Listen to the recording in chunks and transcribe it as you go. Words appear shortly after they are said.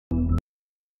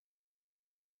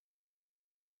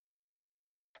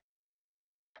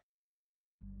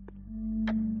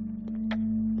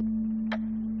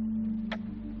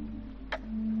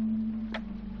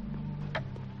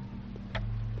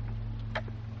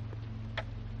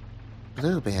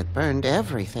Bluebeard burned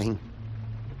everything.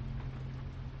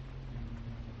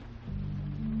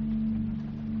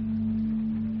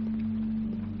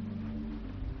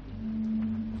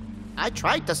 I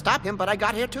tried to stop him, but I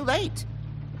got here too late.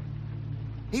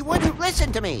 He wouldn't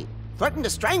listen to me. Threatened to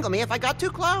strangle me if I got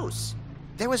too close.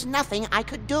 There was nothing I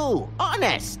could do.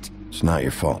 Honest. It's not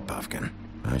your fault, Puffkin.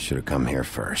 I should have come here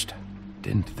first.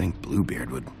 Didn't think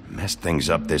Bluebeard would mess things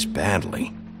up this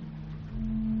badly.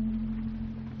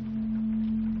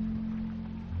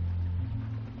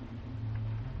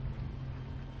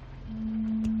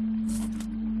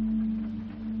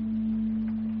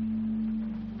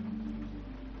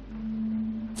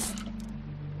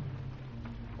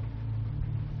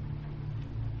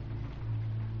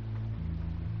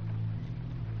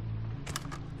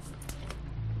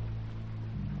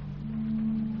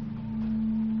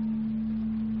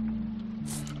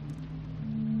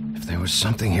 There was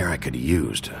something here I could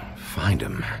use to find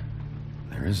him.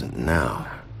 There isn't now.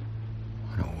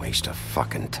 What a waste of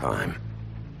fucking time.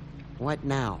 What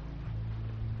now?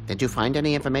 Did you find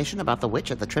any information about the witch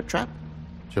at the Trip Trap?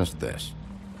 Just this.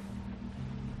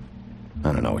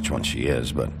 I don't know which one she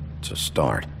is, but it's a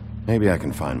start. Maybe I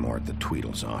can find more at the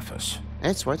Tweedle's office.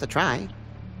 It's worth a try.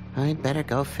 I'd better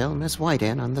go fill Miss White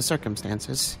in on the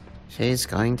circumstances. She's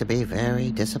going to be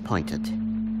very disappointed.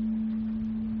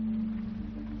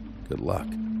 Good luck.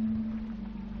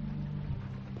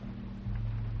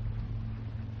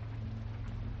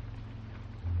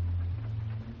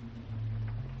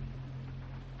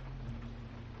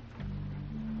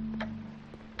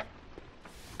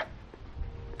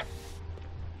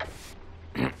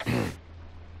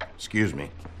 Excuse me.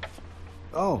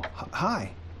 Oh,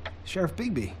 hi. Sheriff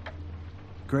Bigby.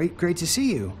 Great to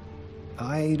see you.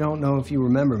 I don't know if you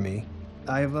remember me.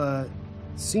 I've,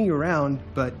 seen you around,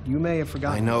 but you may have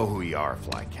forgotten. I know who you are,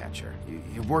 Flycatcher.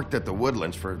 You've worked at the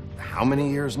Woodlands for how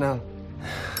many years now?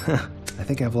 I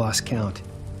think I've lost count.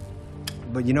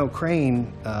 But you know,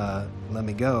 Crane, let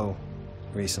me go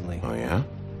recently. Oh, yeah?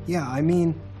 Yeah, I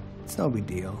mean, it's no big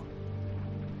deal.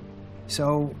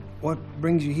 So, what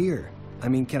brings you here? I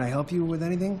mean, can I help you with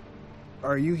anything?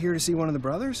 Are you here to see one of the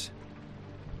brothers?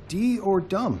 Dee or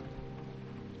Dumb?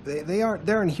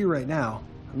 They're in here right now.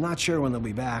 I'm not sure when they'll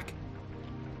be back.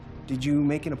 Did you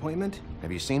make an appointment?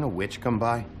 Have you seen a witch come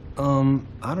by?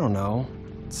 I don't know.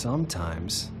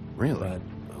 Sometimes. Really? But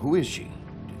who is she?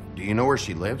 Do you know where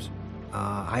she lives?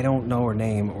 I don't know her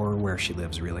name or where she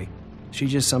lives, really. She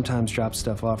just sometimes drops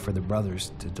stuff off for the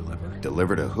brothers to deliver.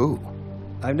 Deliver to who?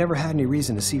 I've never had any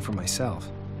reason to see for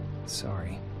myself.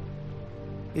 Sorry.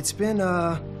 It's been,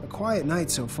 a quiet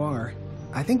night so far.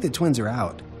 I think the twins are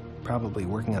out, probably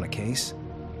working on a case.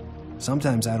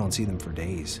 Sometimes I don't see them for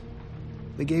days.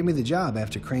 They gave me the job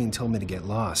after Crane told me to get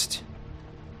lost.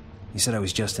 He said I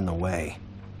was just in the way.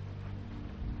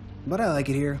 But I like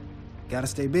it here. Gotta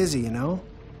stay busy, you know?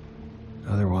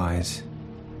 Otherwise...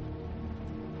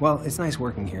 Well, it's nice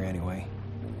working here anyway.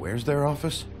 Where's their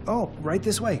office? Oh, right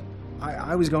this way.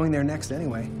 I was going there next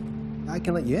anyway. I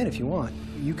can let you in if you want.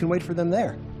 You can wait for them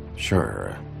there.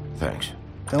 Sure, thanks.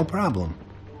 No problem.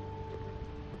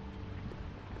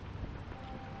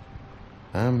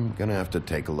 I'm gonna have to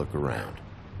take a look around.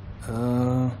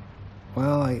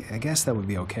 Well, I guess that would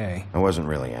be okay. I wasn't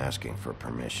really asking for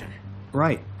permission.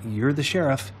 Right, you're the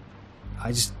sheriff.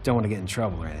 I just don't want to get in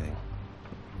trouble or anything.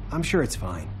 I'm sure it's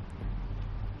fine.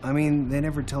 I mean, they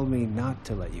never told me not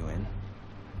to let you in.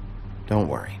 Don't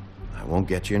worry. I won't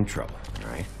get you in trouble, all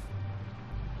right?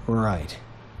 Right.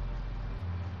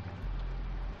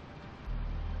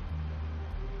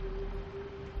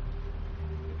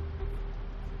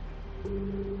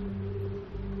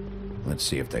 Let's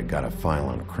see if they've got a file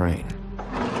on Crane.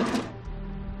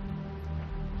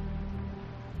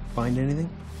 Find anything?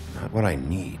 Not what I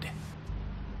need.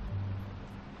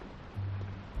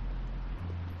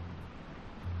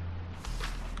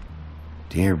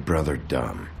 Dear Brother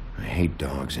Dumb, I hate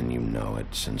dogs and you know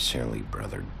it. Sincerely,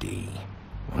 Brother D.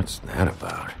 What's that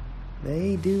about?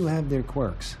 They do have their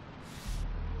quirks.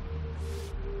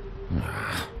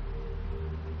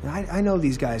 I know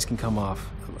these guys can come off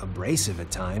abrasive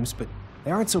at times, but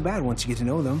they aren't so bad once you get to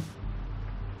know them.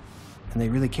 And they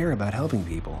really care about helping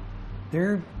people.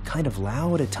 They're kind of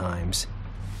loud at times,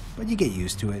 but you get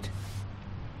used to it.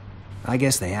 I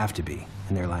guess they have to be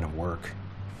in their line of work.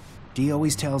 Dee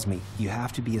always tells me you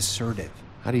have to be assertive.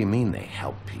 How do you mean they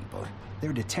help people?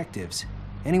 They're detectives.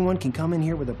 Anyone can come in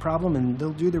here with a problem and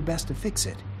they'll do their best to fix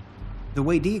it. The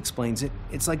way Dee explains it,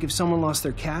 it's like if someone lost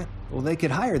their cat, well, they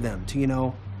could hire them to, you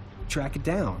know, track it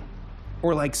down.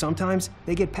 Or like sometimes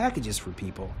they get packages for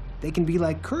people. They can be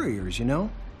like couriers, you know?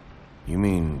 You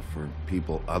mean for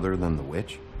people other than the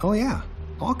witch? Oh yeah,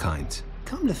 all kinds.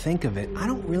 Come to think of it, I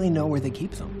don't really know where they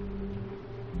keep them.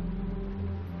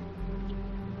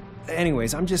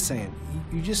 Anyways, I'm just saying,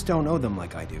 you just don't know them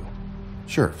like I do.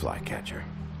 Sure, Flycatcher.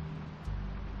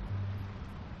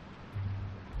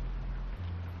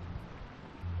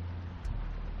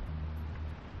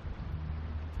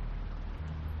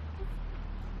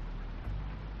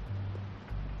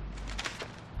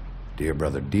 Dear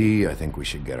Brother D, I think we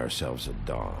should get ourselves a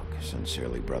dog.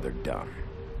 Sincerely, Brother Dunn.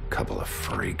 Couple of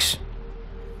freaks.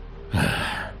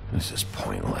 This is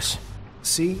pointless.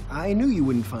 See, I knew you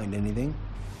wouldn't find anything.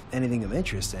 Anything of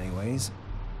interest, anyways.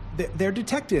 They're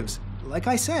detectives, like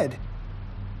I said.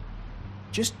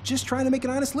 Just trying to make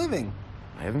an honest living.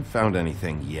 I haven't found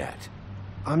anything yet.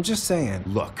 I'm just saying.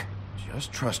 Look,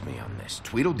 just trust me on this.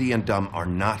 Tweedledee and Dum are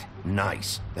not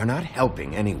nice. They're not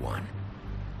helping anyone.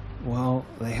 Well,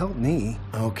 they helped me.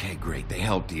 Okay, great. They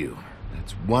helped you.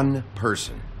 That's one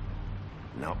person.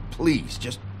 Now, please,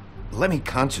 just let me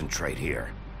concentrate here.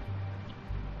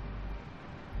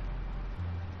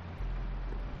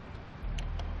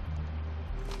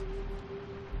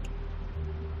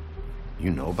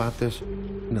 You know about this?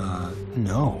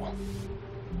 No.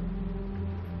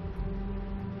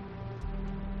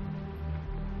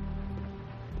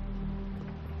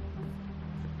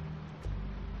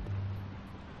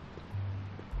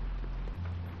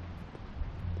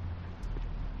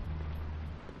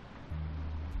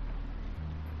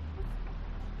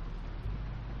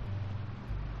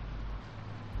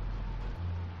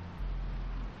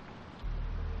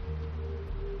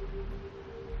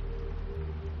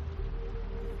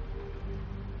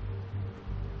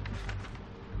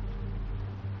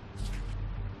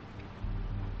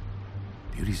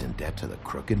 Beauty's in debt to the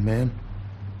crooked man?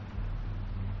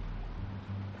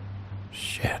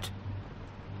 Shit.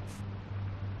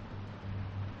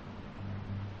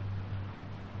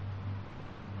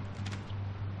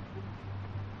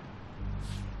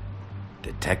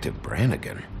 Detective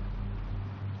Brannigan.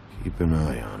 Keep an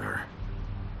eye on her.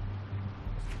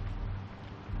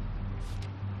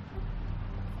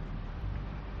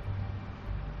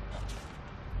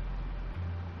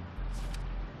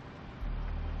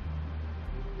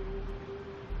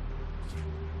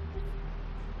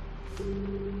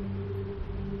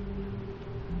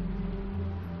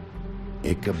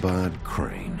 Ichabod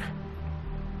Crane.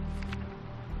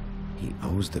 He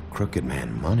owes the crooked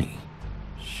man money.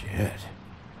 Shit.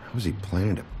 How is he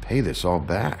planning to pay this all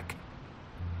back?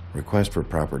 Request for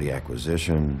property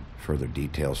acquisition. Further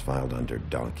details filed under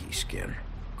donkey skin.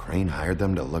 Crane hired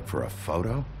them to look for a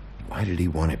photo? Why did he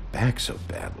want it back so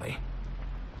badly?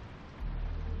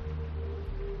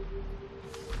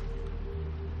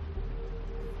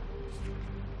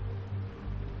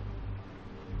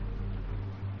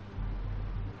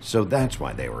 So that's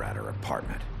why they were at her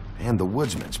apartment. And the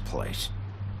woodsman's place.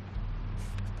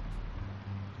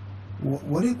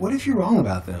 What if you're wrong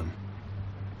about them?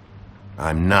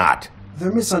 I'm not.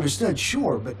 They're misunderstood,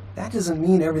 sure, but that doesn't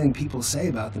mean everything people say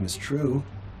about them is true.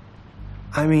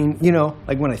 I mean, you know,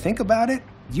 like when I think about it,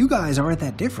 you guys aren't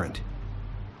that different.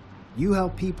 You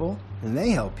help people, and they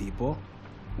help people.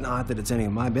 Not that it's any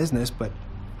of my business, but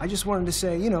I just wanted to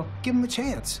say, you know, give them a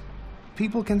chance.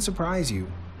 People can surprise you.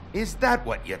 Is that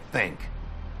what you think?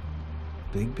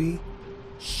 Bigby?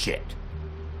 Shit.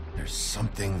 There's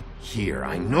something here.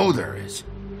 I know there is.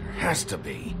 There has to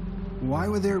be. Why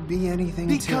would there be anything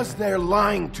Because they're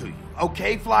lying to you,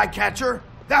 okay, Flycatcher?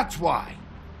 That's why.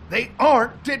 They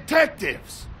aren't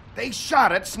detectives. They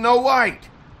shot at Snow White.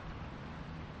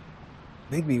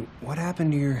 Bigby, what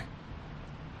happened to your...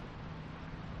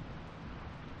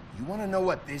 You want to know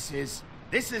what this is?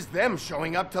 This is them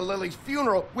showing up to Lily's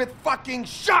funeral with fucking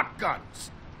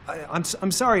shotguns. I'm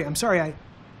sorry. I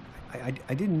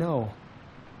didn't know.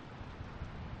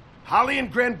 Holly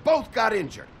and Gren both got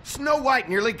injured. Snow White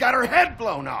nearly got her head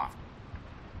blown off.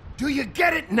 Do you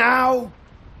get it now?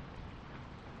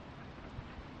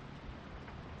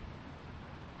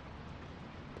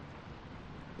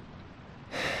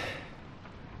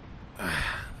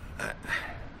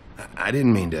 I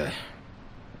didn't mean to...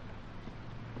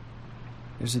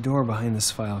 There's a door behind this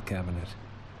file cabinet.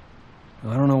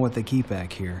 I don't know what they keep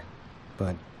back here,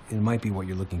 but it might be what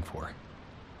you're looking for.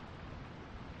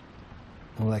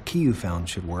 Well, that key you found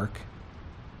should work.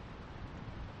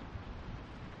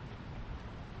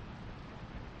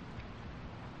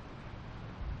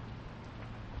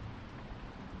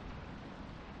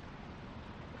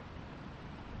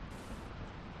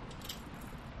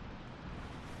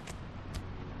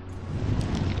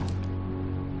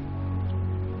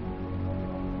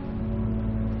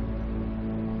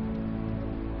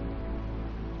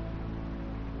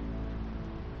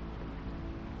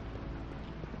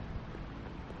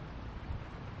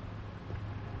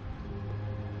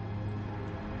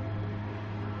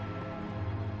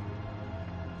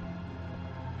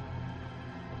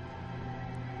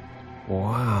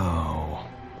 Wow.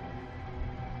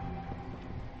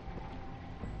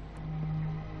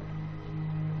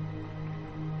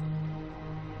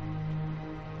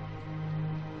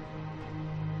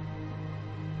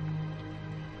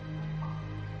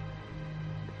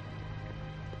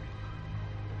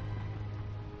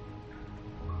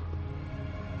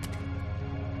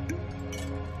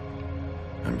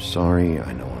 I'm sorry,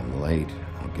 I know I'm late.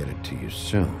 I'll get it to you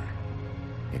soon.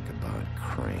 Ichabod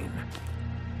Crane.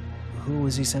 Who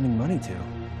was he sending money to?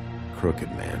 Crooked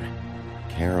man.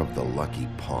 Care of the Lucky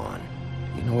Pawn.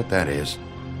 You know what that is?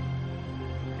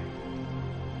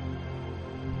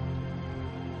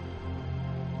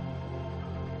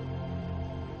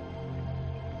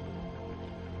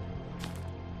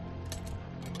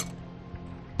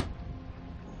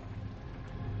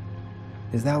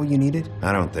 Is that what you needed?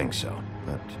 I don't think so,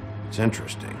 but it's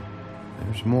interesting.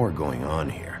 There's more going on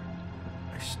here.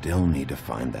 I still need to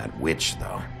find that witch,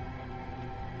 though.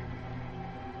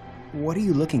 What are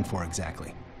you looking for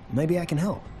exactly? Maybe I can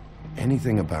help.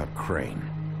 Anything about Crane,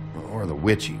 or the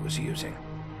witch he was using.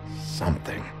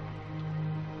 Something.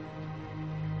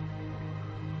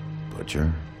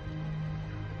 Butcher?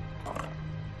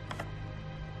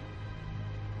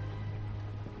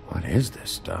 What is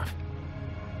this stuff?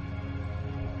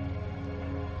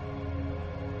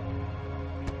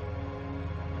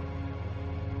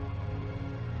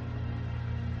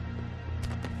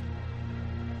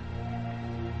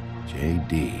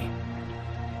 JD.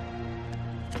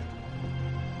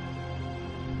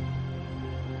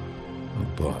 A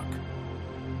book.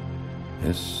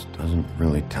 This doesn't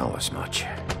really tell us much.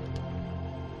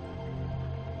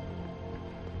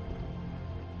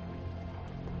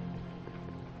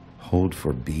 Hold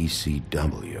for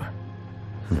BCW.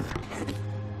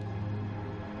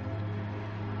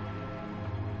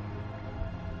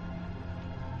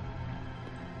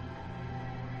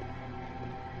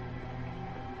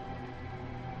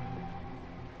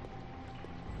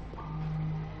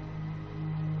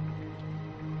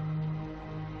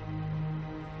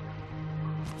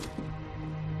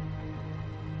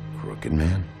 Crooked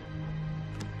man?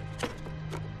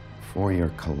 For your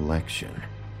collection.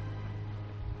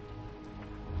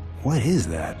 What is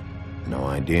that? No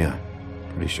idea.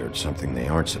 Pretty sure it's something they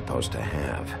aren't supposed to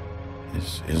have.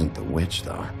 This isn't the witch,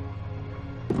 though.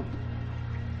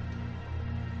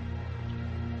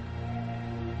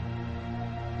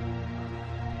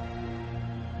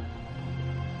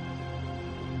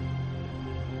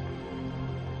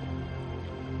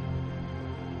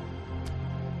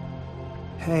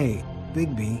 Hey,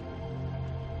 Bigby.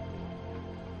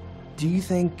 Do you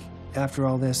think, after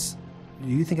all this, do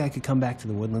you think I could come back to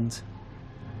the Woodlands?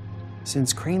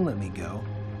 Since Crane let me go,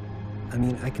 I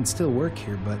mean, I can still work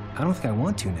here, but I don't think I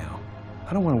want to now.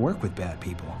 I don't want to work with bad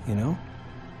people, you know?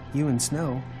 You and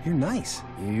Snow, you're nice.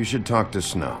 You should talk to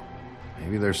Snow.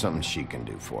 Maybe there's something she can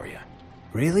do for you.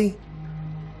 Really?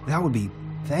 That would be...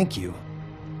 thank you.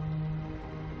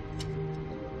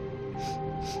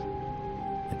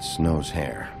 It's Snow's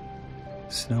hair.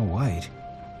 Snow White?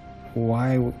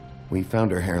 Why... We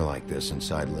found her hair like this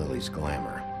inside Lily's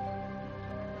glamour.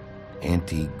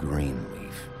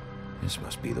 Anti-Greenleaf. This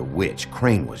must be the witch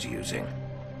Crane was using.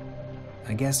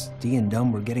 I guess Dee and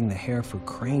Dumb were getting the hair for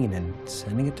Crane and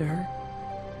sending it to her?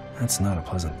 That's not a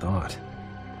pleasant thought.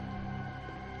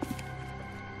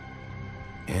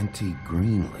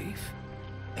 Anti-Greenleaf.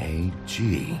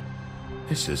 AG.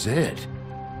 This is it.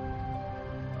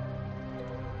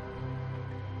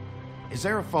 Is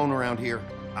there a phone around here?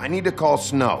 I need to call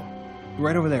Snow.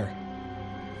 Right over there.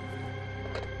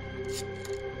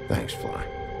 Thanks, Fly.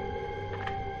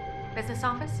 Business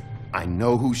office? I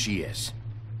know who she is.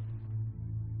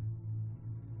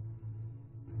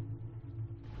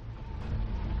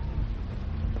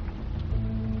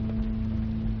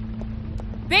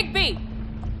 Bigby!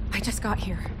 I just got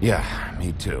here. Yeah,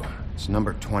 me too. It's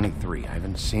number 23. I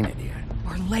haven't seen it yet.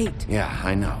 We're late. Yeah,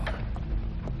 I know.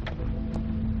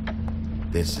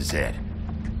 This is it.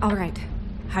 All right.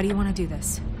 How do you want to do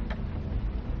this?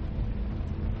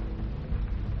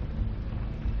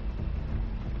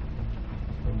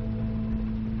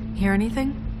 Hear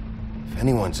anything? If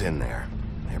anyone's in there,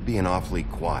 they're being awfully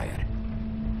quiet.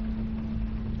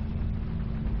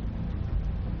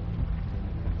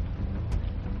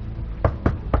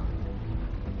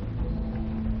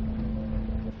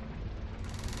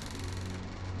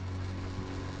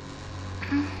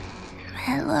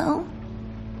 Hello?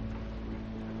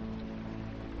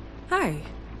 Hi.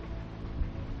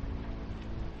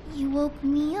 You woke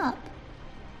me up.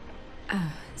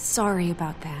 Sorry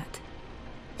about that.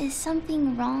 Is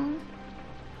something wrong?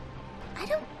 I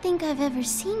don't think I've ever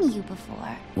seen you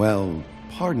before. Well,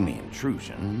 pardon the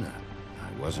intrusion.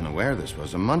 I wasn't aware this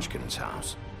was a Munchkin's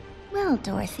house. Well,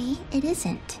 Dorothy, it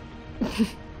isn't.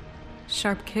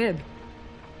 Sharp kid.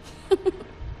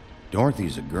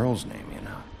 Dorothy's a girl's name, you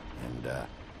know. And,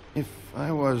 if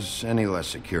I was any less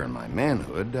secure in my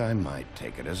manhood, I might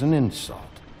take it as an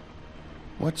insult.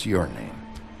 What's your name?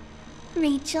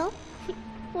 Rachel,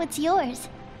 what's yours?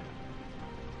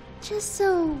 Just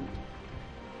so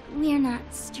we're not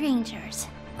strangers.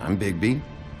 I'm Bigby.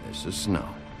 This is Snow.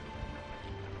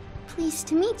 Pleased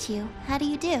to meet you. How do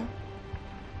you do?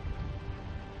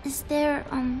 Is there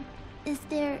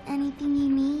anything you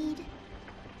need?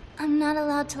 I'm not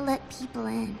allowed to let people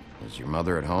in. Is your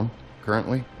mother at home,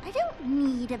 currently? I don't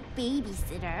need a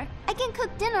babysitter. I can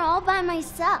cook dinner all by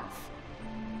myself.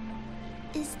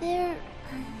 Is there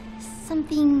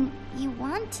something you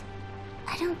want?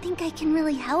 I don't think I can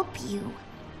really help you.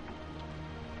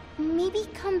 Maybe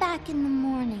come back in the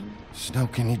morning. Snow,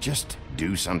 can you just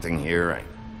do something here?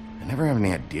 I never have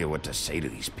any idea what to say to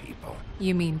these people.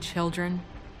 You mean children?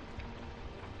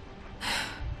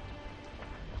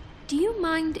 Do you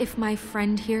mind if my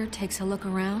friend here takes a look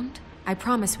around? I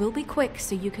promise we'll be quick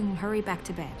so you can hurry back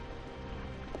to bed.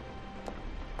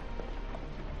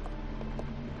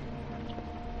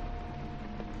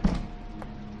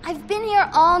 I've been here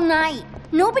all night.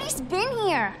 Nobody's been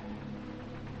here.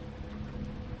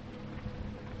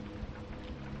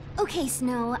 Okay,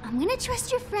 Snow, I'm gonna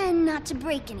trust your friend not to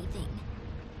break anything.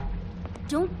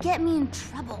 Don't get me in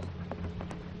trouble.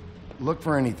 Look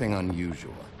for anything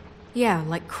unusual. Yeah,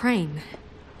 like Crane.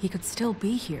 He could still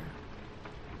be here.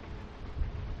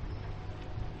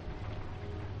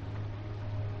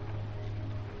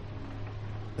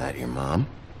 That your mom?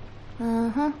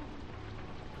 Uh-huh.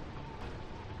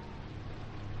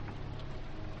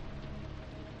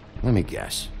 Let me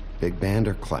guess. Big band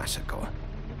or classical?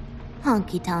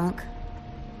 Honky tonk.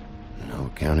 No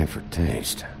accounting for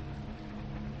taste.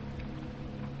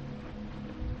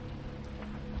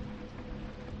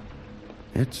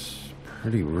 It's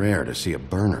pretty rare to see a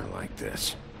burner like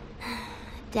this.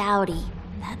 Dowdy.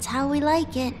 That's how we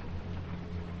like it.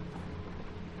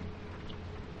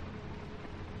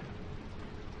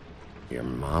 Your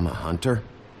mom a hunter?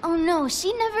 Oh no,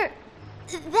 she never...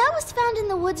 That was found in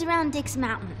the woods around Dick's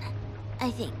Mountain,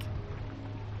 I think.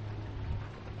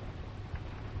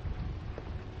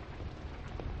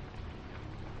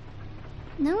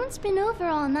 No one's been over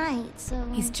all night, so...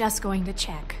 He's just going to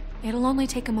check. It'll only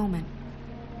take a moment.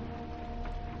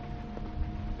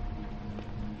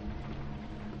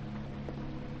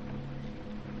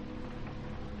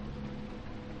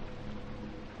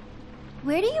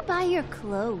 Where do you buy your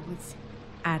clothes?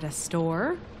 At a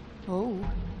store? Oh,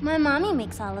 my mommy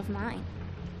makes all of mine.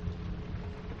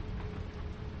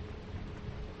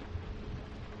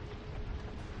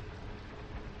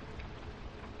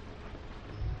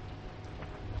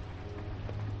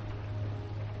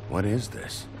 What is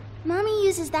this? Mommy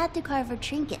uses that to carve her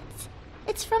trinkets.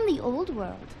 It's from the old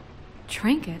world.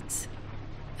 Trinkets?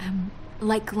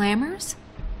 Like glamours?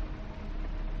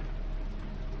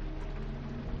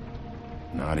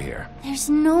 Not here. There's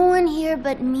no one here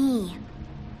but me.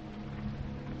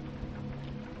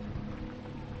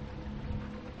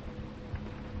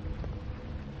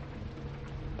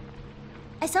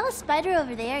 I saw a spider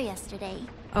over there yesterday.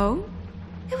 Oh?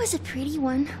 It was a pretty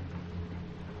one.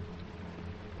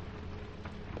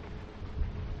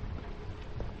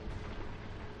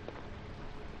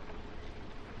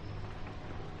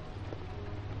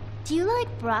 Do you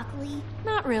like broccoli?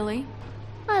 Not really.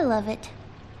 I love it.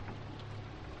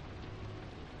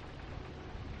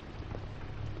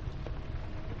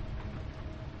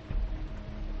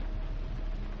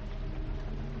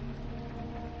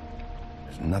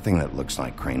 There's nothing that looks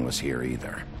like Crane was here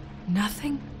either.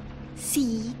 Nothing?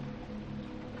 See?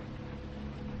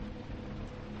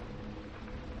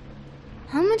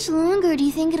 How much longer do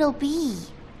you think it'll be?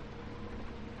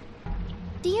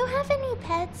 Do you have any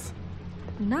pets?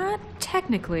 Not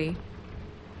technically.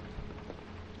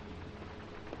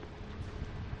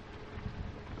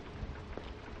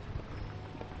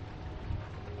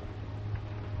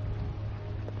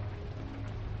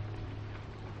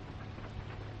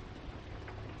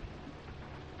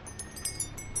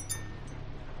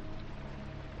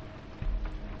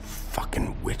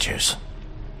 Fucking witches.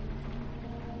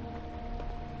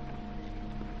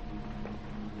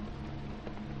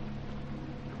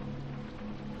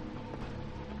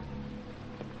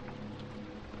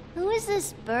 Who is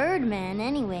this Birdman,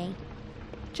 anyway?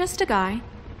 Just a guy.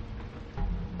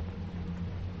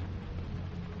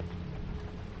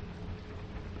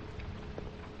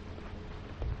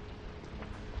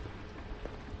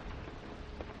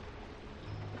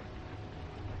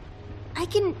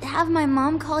 can have my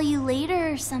mom call you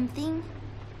later or something.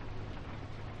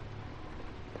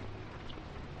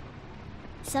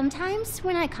 Sometimes,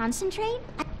 when I concentrate,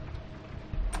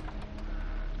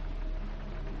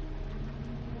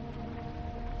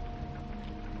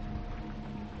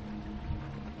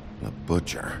 The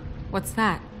butcher. What's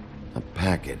that? A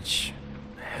package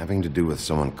having to do with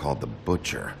someone called the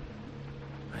Butcher.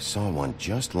 I saw one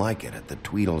just like it at the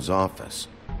Tweedle's office.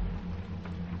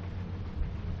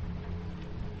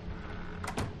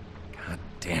 God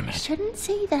damn it. shouldn't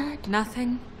say that.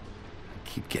 Nothing? I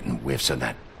keep getting whiffs of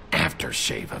that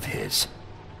aftershave of his.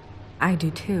 I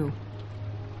do too.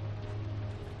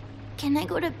 Can I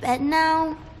go to bed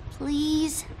now,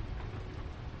 please?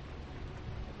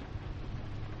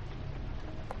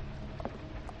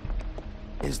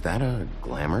 Is that a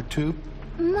glamour tube?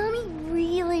 Mommy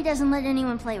really doesn't let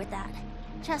anyone play with that.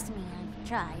 Trust me, I've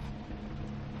tried.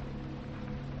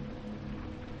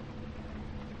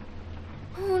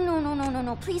 Oh,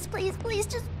 no. Please,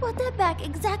 just put that back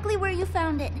exactly where you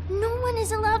found it. No one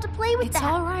is allowed to play with It's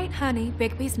that. all right, honey.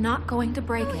 Bigby's not going to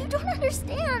break No, you it. don't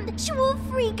understand. She will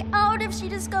freak out if she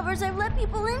discovers I've let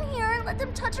people in here and let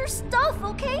them touch her stuff,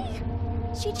 okay?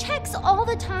 She checks all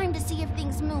the time to see if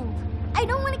things move. I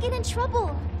don't want to get in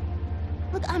trouble.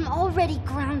 Look, I'm already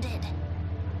grounded.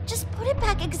 Just put it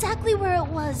back exactly where it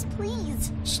was,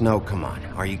 please. Snow, come on.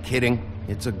 Are you kidding?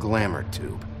 It's a glamour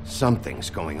tube. Something's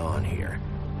going on here.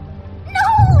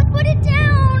 No! Put it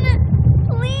down!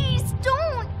 Please,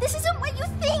 don't! This isn't what you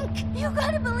think! You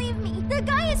gotta believe me. The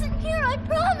guy isn't here, I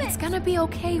promise! It's gonna be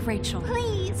okay, Rachel.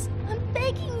 Please, I'm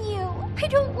begging you. I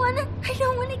don't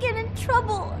wanna get in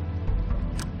trouble.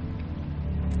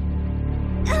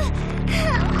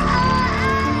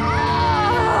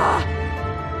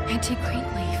 Auntie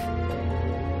Greenleaf.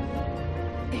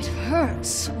 It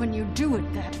hurts when you do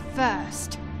it that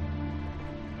fast.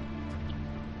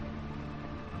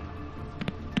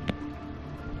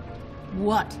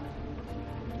 What?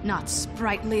 Not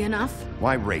sprightly enough?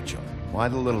 Why Rachel? Why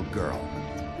the little girl?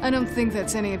 I don't think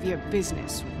that's any of your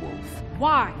business, Wolf.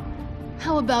 Why?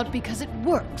 How about because it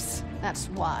works? That's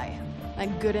why.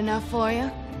 Like good enough for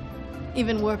you?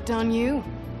 Even worked on you?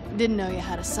 Didn't know you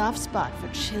had a soft spot for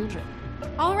children.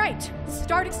 All right,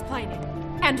 start explaining.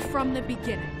 And from the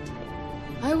beginning.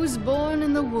 I was born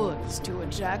in the woods to a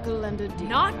jackal and a deer.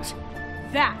 Not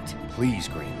that. Please,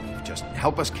 Greenleaf, just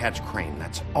help us catch Crane.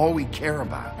 That's all we care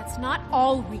about. That's not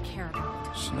all we care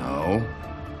about. Snow?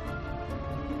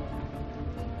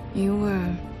 You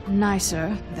were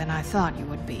nicer than I thought you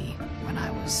would be when I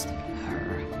was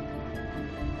her.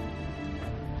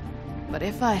 But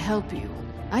if I help you,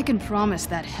 I can promise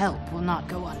that help will not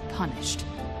go unpunished.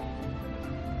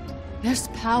 There's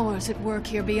powers at work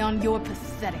here beyond your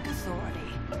pathetic authority.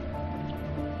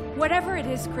 Whatever it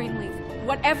is, Greenleaf,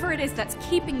 whatever it is that's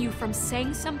keeping you from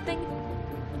saying something,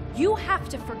 you have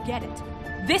to forget it.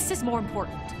 This is more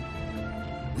important.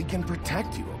 We can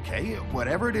protect you, okay?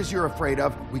 Whatever it is you're afraid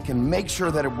of, we can make sure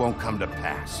that it won't come to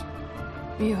pass.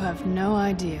 You have no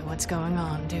idea what's going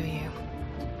on, do you?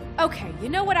 Okay, you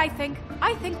know what I think?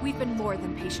 I think we've been more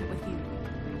than patient with you.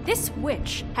 This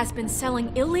witch has been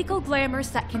selling illegal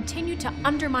glamours that continue to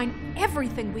undermine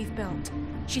everything we've built.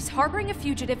 She's harboring a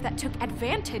fugitive that took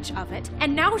advantage of it,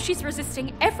 and now she's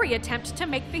resisting every attempt to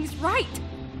make things right.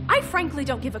 I frankly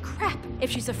don't give a crap if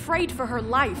she's afraid for her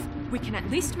life. We can at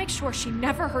least make sure she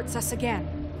never hurts us again.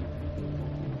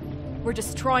 We're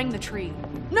destroying the tree.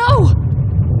 No!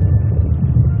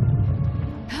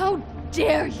 How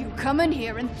dare you come in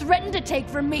here and threaten to take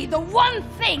from me the one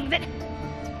thing that...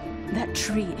 That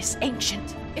tree is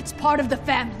ancient. It's part of the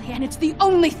family, and it's the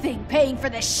only thing paying for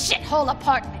this shithole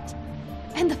apartment.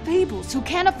 And the Fables, who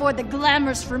can't afford the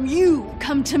glamours from you,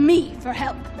 come to me for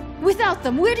help. Without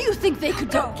them, where do you think they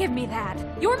could go? Don't give me that.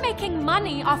 You're making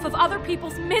money off of other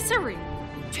people's misery.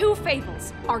 2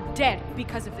 Fables are dead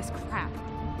because of this crap.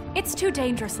 It's too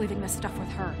dangerous leaving this stuff with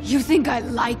her. You think I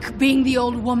like being the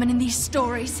old woman in these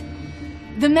stories?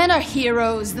 The men are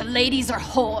heroes, the ladies are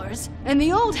whores, and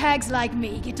the old hags like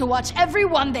me get to watch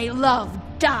everyone they love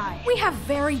die. We have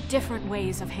very different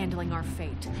ways of handling our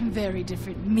fate. Very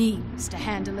different means to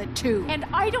handle it, too. And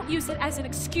I don't use it as an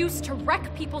excuse to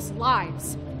wreck people's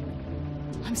lives.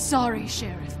 I'm sorry,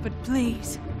 Sheriff, but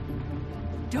please,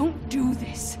 don't do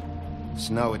this.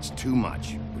 Snow, it's too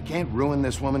much. We can't ruin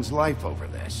this woman's life over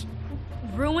this.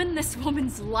 Ruin this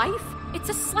woman's life? It's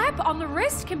a slap on the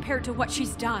wrist compared to what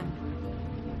she's done.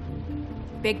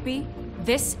 Bigby,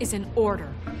 this is an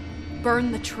order.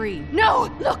 Burn the tree.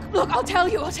 No! Look, I'll tell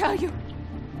you.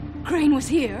 Crane was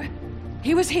here.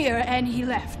 He was here and he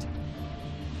left.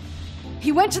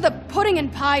 He went to the pudding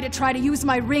and pie to try to use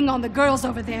my ring on the girls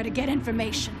over there to get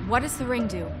information. What does the ring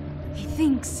do? He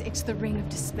thinks it's the ring of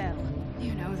dispel.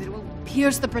 You know, that it will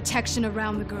pierce the protection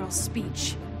around the girls'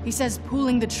 speech. He says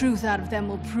pulling the truth out of them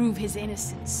will prove his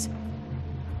innocence.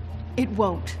 It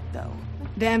won't, though.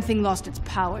 Damn thing lost its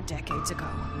power decades ago.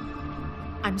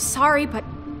 I'm sorry, but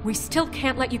we still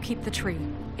can't let you keep the tree.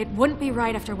 It wouldn't be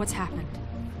right after what's happened.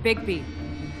 Bigby.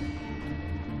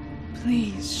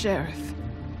 Please, Sheriff.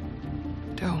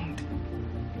 Don't.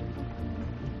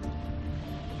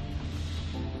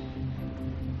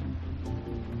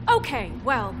 Okay,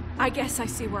 well, I guess I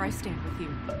see where I stand with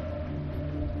you.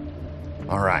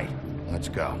 All right, let's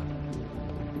go.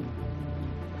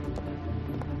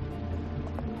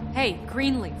 Hey,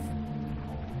 Greenleaf.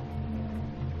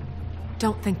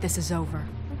 Don't think this is over.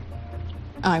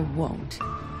 I won't.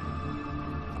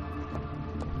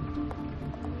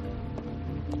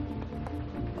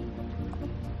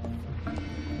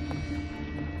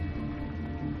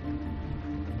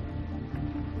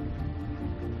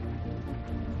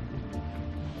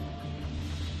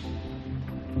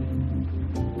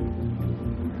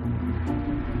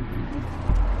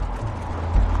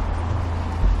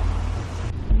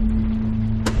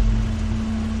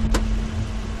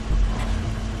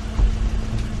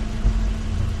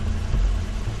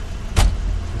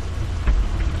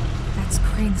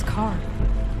 Car.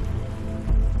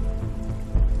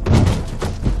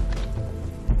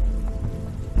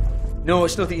 No,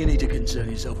 it's nothing you need to concern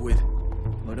yourself with.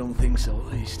 I don't think so,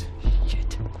 at least.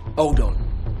 Shit. Hold on.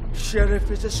 Sheriff,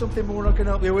 is there something more I can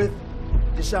help you with?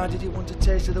 Decided you want a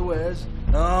taste of the wares?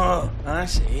 Oh, I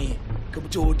see. Come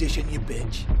to audition, you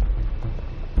bitch.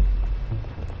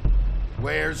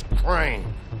 Where's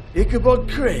Crane? Ichabod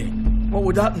Crane? What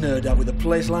would that nerd have with a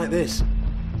place like this?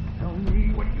 Tell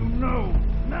me what you know,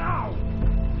 now!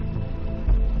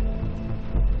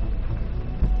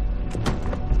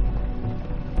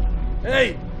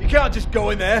 Hey, you can't just go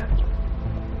in there.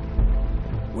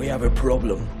 We have a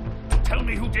problem. Tell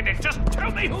me who did it! Just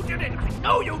tell me who did it! I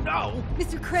know you know!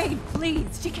 Mr. Crane,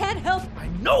 please, you can't help. I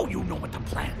know you know what the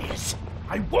plan is!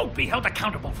 I won't be held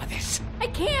accountable for this! I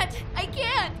can't!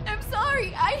 I'm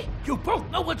sorry, You both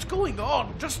know what's going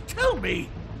on! Just tell me!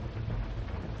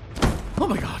 Oh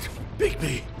my god!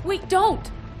 Bigby! Wait, don't!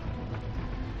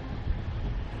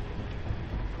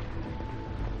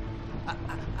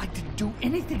 I didn't do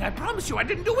anything, I promise you, I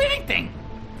didn't do anything!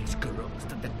 These girls,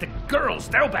 the girls,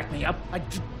 they'll back me up. I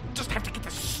just have to get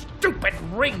the stupid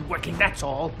ring working, that's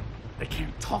all. They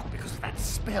can't talk because of that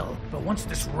spell, but once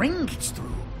this ring gets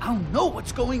through, I'll know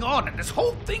what's going on and this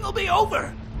whole thing will be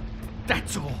over.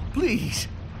 That's all, please.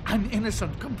 I'm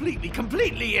innocent,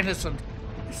 completely innocent.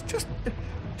 It's just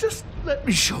let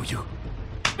me show you.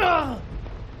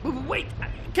 Wait, I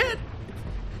can't.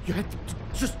 You have to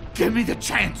just give me the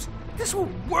chance. This will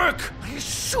work, I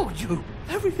assure you.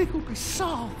 Everything will be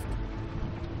solved.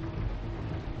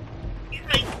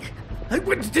 I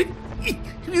wouldn't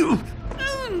you.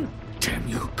 Damn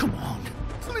you, come on.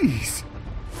 Please.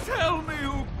 Tell me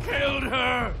who killed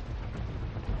her.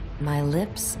 My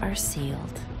lips are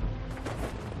sealed.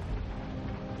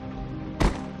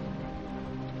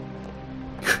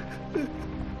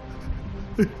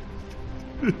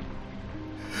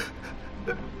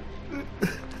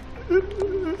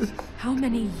 How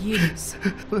many years?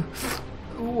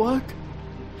 What?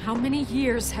 How many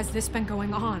years has this been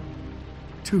going on?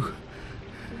 Too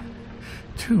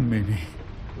many.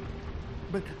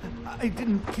 But I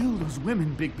didn't kill those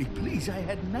women, Bigby. Please, I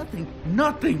had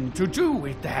nothing to do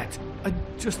with that.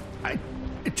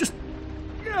 It just,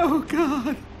 oh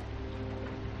God.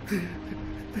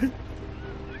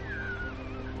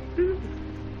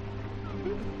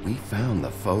 We found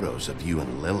the photos of you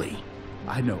and Lily.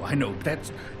 I know, I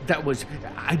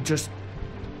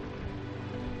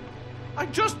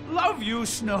just love you,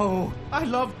 Snow. I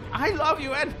love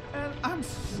you, and I'm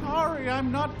sorry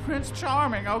I'm not Prince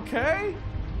Charming, okay?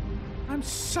 I'm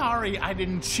sorry I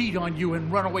didn't cheat on you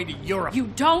and run away to Europe. You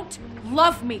don't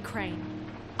love me, Crane.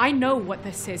 I know what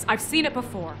this is. I've seen it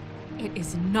before. It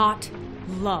is not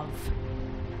love.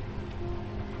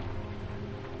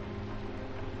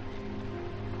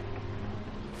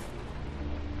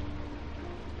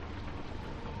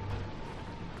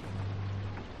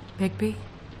 Bigby?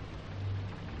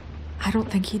 I don't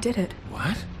think he did it.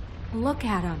 What? Look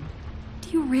at him. Do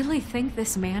you really think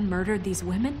this man murdered these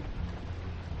women?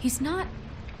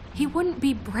 He wouldn't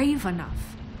be brave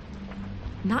enough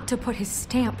not to put his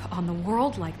stamp on the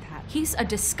world like that. He's a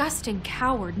disgusting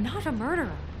coward, not a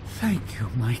murderer. Thank you,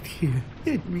 my dear.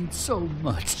 It means so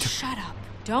much to... Shut up.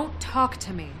 Don't talk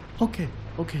to me. Okay.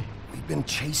 We've been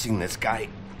chasing this guy.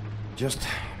 Just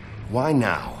Why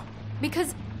now?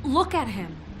 Because look at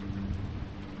him.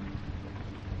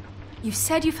 You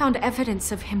said you found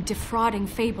evidence of him defrauding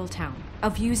Fabletown,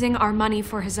 of using our money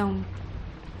for his own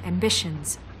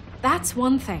ambitions. That's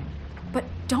one thing. But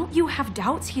don't you have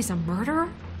doubts he's a murderer?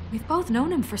 We've both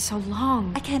known him for so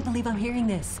long. I can't believe I'm hearing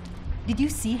this. Did you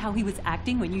see how he was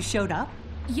acting when you showed up?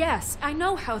 Yes, I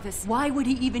know how this... Why would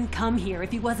he even come here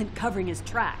if he wasn't covering his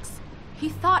tracks? He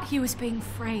thought he was being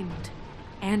framed.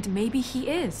 And maybe he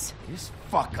is. This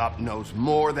fuck-up knows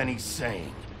more than he's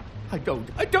saying. I don't.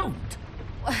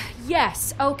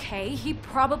 Yes, okay, he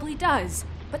probably does.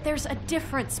 But there's a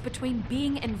difference between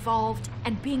being involved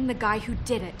and being the guy who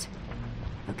did it.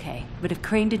 Okay, but if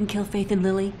Crane didn't kill Faith and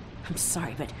Lily, I'm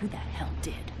sorry, but who the hell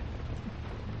did?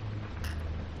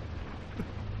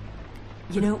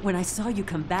 You know, when I saw you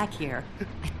come back here,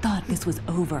 I thought this was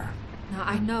over. Now,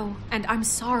 I know, and I'm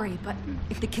sorry, but...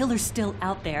 If the killer's still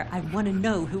out there, I want to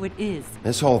know who it is.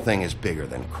 This whole thing is bigger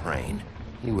than Crane.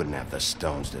 He wouldn't have the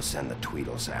stones to send the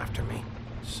Tweedles after me.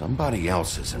 Somebody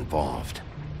else is involved.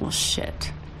 Well,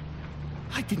 shit.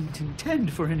 I didn't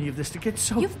intend for any of this to get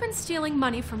so... You've been stealing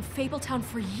money from Fabletown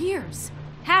for years,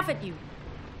 haven't you?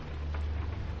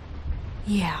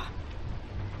 Yeah.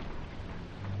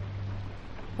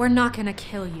 We're not gonna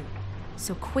kill you,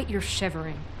 so quit your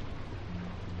shivering.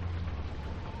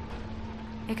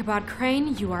 Ichabod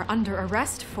Crane, you are under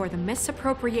arrest for the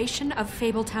misappropriation of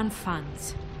Fabletown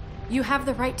funds. You have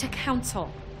the right to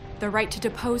counsel, the right to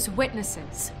depose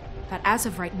witnesses, but as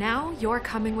of right now, you're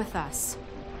coming with us.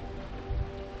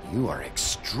 You are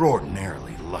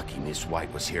extraordinarily lucky Miss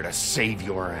White was here to save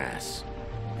your ass.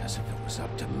 Guess if it was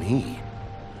up to me,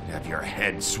 I'd have your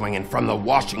head swinging from the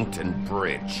Washington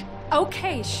Bridge.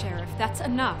 Okay, Sheriff, that's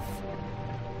enough.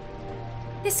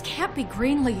 This can't be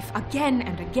Greenleaf again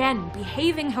and again,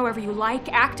 behaving however you like,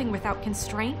 acting without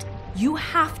constraint. You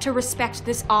have to respect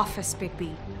this office,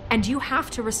 Bigby. And you have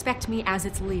to respect me as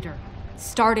its leader.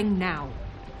 Starting now.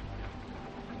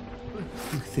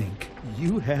 You think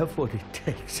you have what it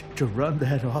takes to run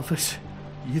that office?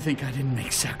 You think I didn't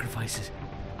make sacrifices?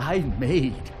 I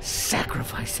made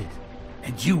sacrifices.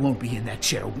 And you won't be in that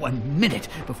chair 1 minute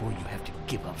before you have to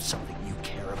give up something you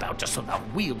care about just so the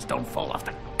wheels don't fall off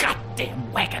the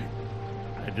goddamn wagon.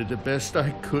 I did the best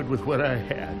I could with what I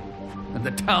had, and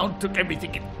the town took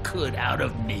everything it could out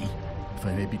of me. If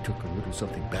I maybe took a little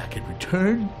something back in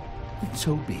return, then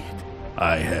so be it.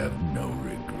 I have no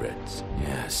regrets.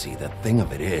 Yeah, see, the thing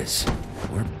of it is,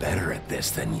 we're better at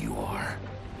this than you are.